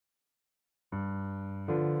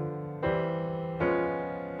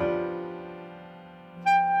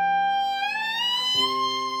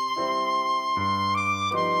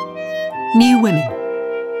New Women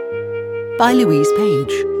by Louise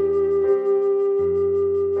Page.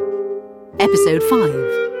 Episode 5.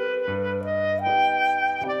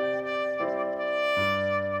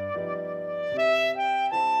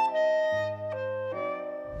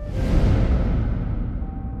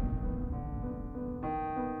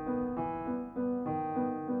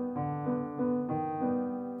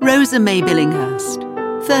 Rosa May Billinghurst,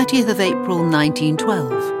 30th of April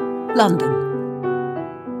 1912, London.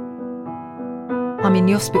 I'm in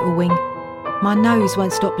the hospital wing. My nose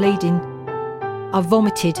won't stop bleeding. I've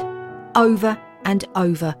vomited over and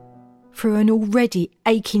over through an already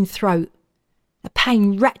aching throat. The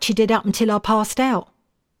pain ratcheted up until I passed out.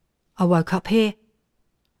 I woke up here.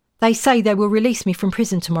 They say they will release me from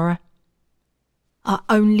prison tomorrow. I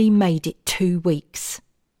only made it 2 weeks.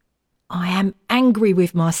 I am angry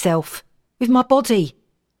with myself, with my body.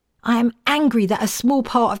 I am angry that a small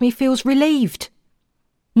part of me feels relieved.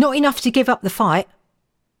 Not enough to give up the fight.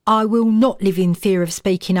 I will not live in fear of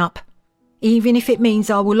speaking up, even if it means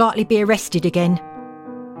I will likely be arrested again.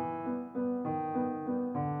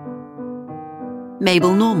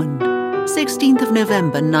 Mabel Normand, 16th of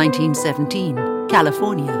November 1917,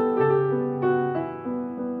 California.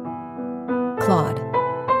 Claude.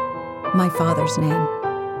 My father's name.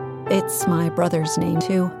 It's my brother's name,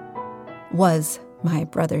 too. Was my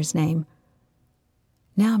brother's name.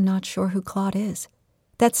 Now I'm not sure who Claude is.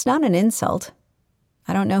 That's not an insult.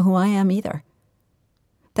 I don't know who I am either.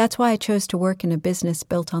 That's why I chose to work in a business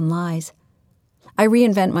built on lies. I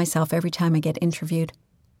reinvent myself every time I get interviewed.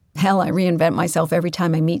 Hell, I reinvent myself every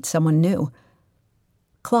time I meet someone new.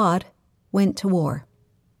 Claude went to war.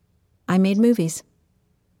 I made movies.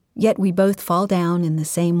 Yet we both fall down in the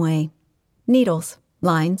same way. Needles,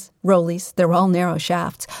 lines, rollies, they're all narrow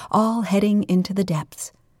shafts, all heading into the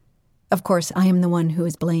depths. Of course, I am the one who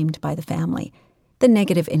is blamed by the family. The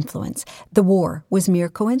negative influence, the war, was mere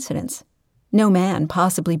coincidence. No man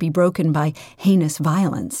possibly be broken by heinous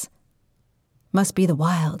violence. Must be the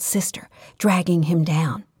wild sister dragging him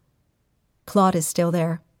down. Claude is still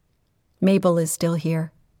there. Mabel is still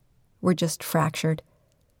here. We're just fractured.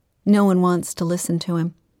 No one wants to listen to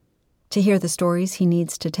him, to hear the stories he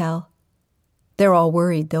needs to tell. They're all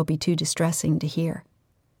worried they'll be too distressing to hear.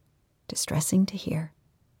 Distressing to hear.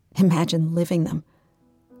 Imagine living them.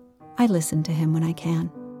 I listen to him when I can.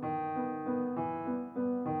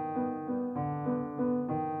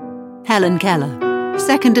 Helen Keller,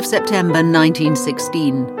 2nd of September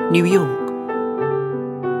 1916, New York.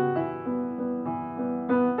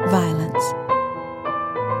 Violence.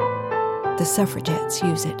 The suffragettes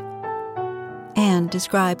use it. Anne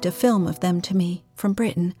described a film of them to me from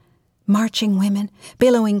Britain. Marching women,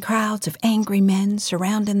 billowing crowds of angry men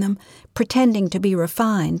surrounding them, pretending to be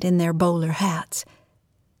refined in their bowler hats.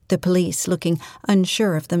 The police looking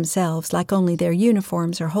unsure of themselves, like only their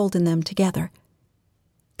uniforms are holding them together.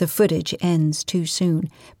 The footage ends too soon,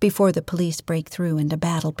 before the police break through and a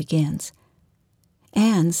battle begins.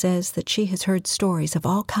 Anne says that she has heard stories of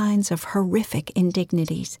all kinds of horrific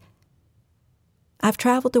indignities. I've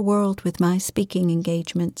traveled the world with my speaking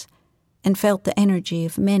engagements and felt the energy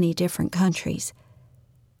of many different countries.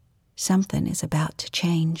 Something is about to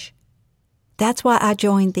change. That's why I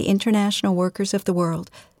joined the International Workers of the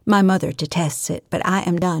World. My mother detests it, but I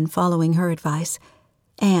am done following her advice.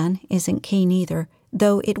 Anne isn't keen either,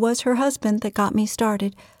 though it was her husband that got me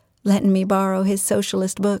started, letting me borrow his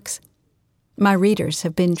socialist books. My readers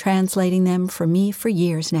have been translating them for me for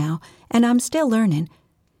years now, and I'm still learning.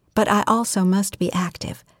 But I also must be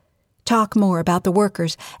active. Talk more about the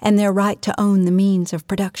workers and their right to own the means of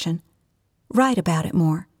production. Write about it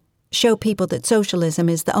more. Show people that socialism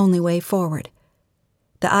is the only way forward.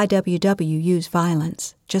 The IWW use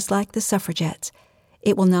violence, just like the suffragettes.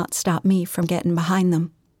 It will not stop me from getting behind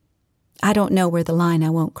them. I don't know where the line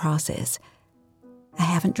I won't cross is. I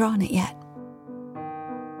haven't drawn it yet.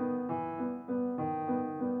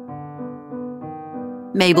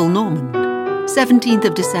 Mabel Normand, 17th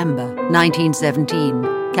of December 1917,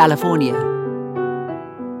 California.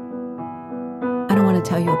 I don't want to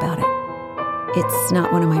tell you about it. It's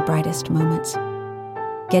not one of my brightest moments.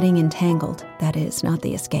 Getting entangled, that is, not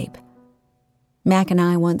the escape. Mac and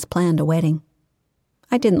I once planned a wedding.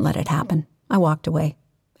 I didn't let it happen. I walked away.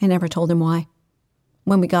 I never told him why.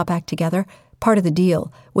 When we got back together, part of the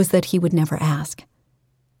deal was that he would never ask.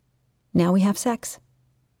 Now we have sex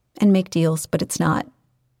and make deals, but it's not.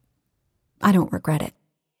 I don't regret it.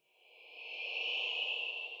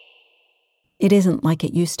 It isn't like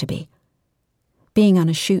it used to be. Being on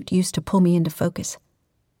a shoot used to pull me into focus.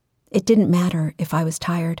 It didn't matter if I was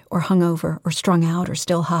tired or hungover or strung out or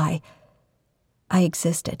still high. I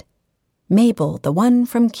existed. Mabel, the one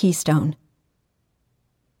from Keystone.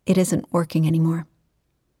 It isn't working anymore.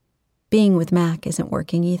 Being with Mac isn't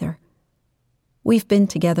working either. We've been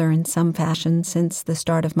together in some fashion since the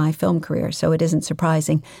start of my film career, so it isn't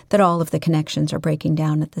surprising that all of the connections are breaking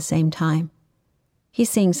down at the same time. He's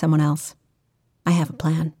seeing someone else. I have a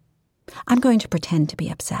plan. I'm going to pretend to be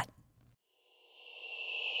upset.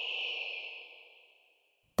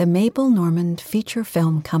 The Mabel Normand Feature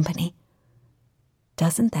Film Company.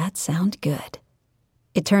 Doesn't that sound good?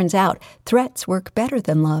 It turns out threats work better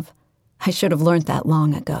than love. I should have learned that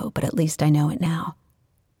long ago, but at least I know it now.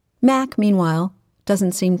 Mac, meanwhile,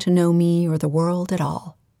 doesn't seem to know me or the world at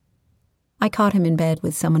all. I caught him in bed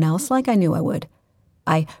with someone else like I knew I would.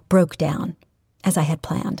 I broke down, as I had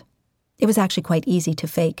planned. It was actually quite easy to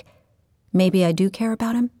fake. Maybe I do care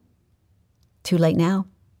about him? Too late now.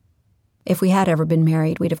 If we had ever been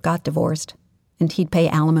married, we'd have got divorced, and he'd pay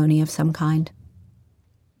alimony of some kind.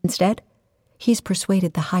 Instead, he's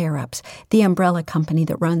persuaded the higher-ups, the umbrella company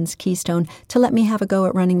that runs Keystone, to let me have a go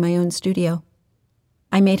at running my own studio.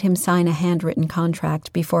 I made him sign a handwritten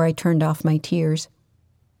contract before I turned off my tears.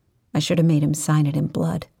 I should have made him sign it in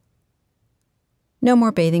blood. No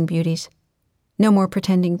more bathing beauties. No more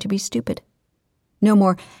pretending to be stupid. No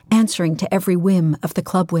more answering to every whim of the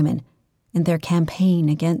club women and their campaign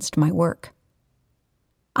against my work.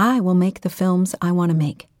 I will make the films I want to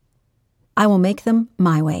make. I will make them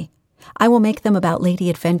my way. I will make them about lady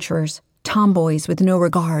adventurers, tomboys with no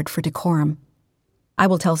regard for decorum. I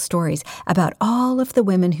will tell stories about all of the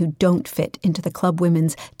women who don't fit into the club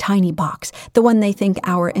women's tiny box, the one they think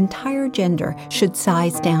our entire gender should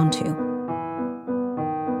size down to.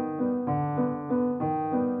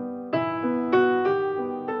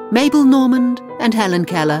 Mabel Normand and Helen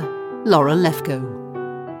Keller, Laurel Lefkoe.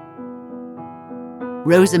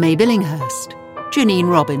 Rosa May Billinghurst, Janine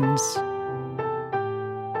Robbins.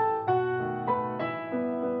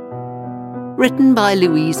 Written by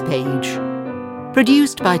Louise Page.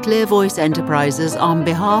 Produced by Clear Voice Enterprises on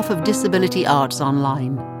behalf of Disability Arts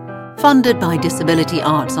Online. Funded by Disability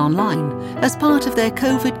Arts Online as part of their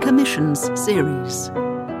COVID Commissions series.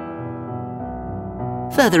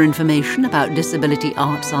 Further information about Disability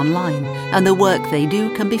Arts Online and the work they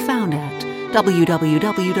do can be found at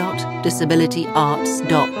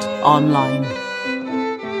www.disabilityarts.online.